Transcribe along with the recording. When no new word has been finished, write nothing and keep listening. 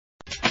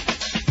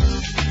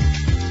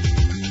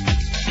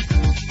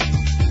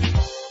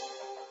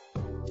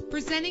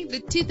Presenting the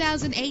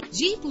 2008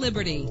 Jeep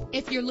Liberty.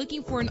 If you're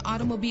looking for an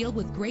automobile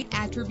with great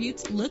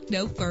attributes, look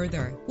no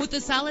further. With a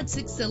solid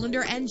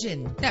 6-cylinder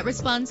engine that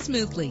responds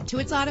smoothly to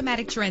its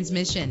automatic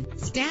transmission,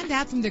 stand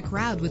out from the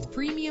crowd with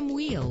premium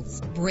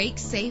wheels. Brake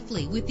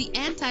safely with the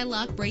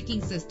anti-lock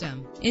braking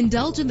system.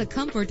 Indulge in the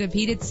comfort of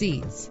heated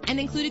seats. An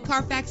included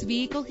Carfax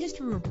Vehicle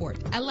History Report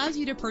allows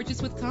you to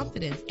purchase with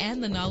confidence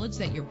and the knowledge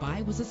that your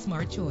buy was a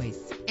smart choice.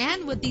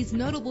 And with these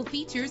notable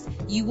features,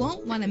 you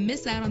won't want to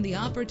miss out on the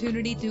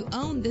opportunity to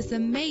own this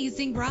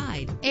amazing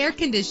ride. Air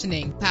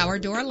conditioning, power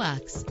door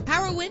locks,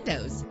 power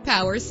windows,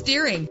 power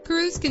steering,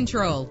 cruise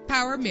control,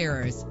 power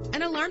mirrors,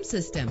 an alarm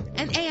system,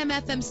 an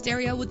AM/FM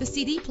stereo with a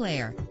CD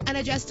player, an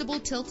adjustable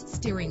tilt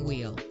steering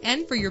wheel.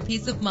 And for your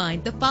peace of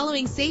mind, the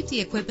following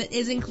safety equipment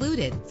is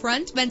included: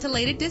 front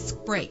ventilated disc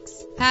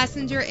brakes,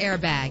 passenger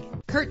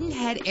airbag, curtain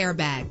head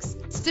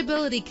airbags,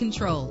 stability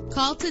control.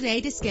 Call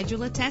today to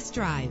schedule a test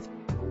drive.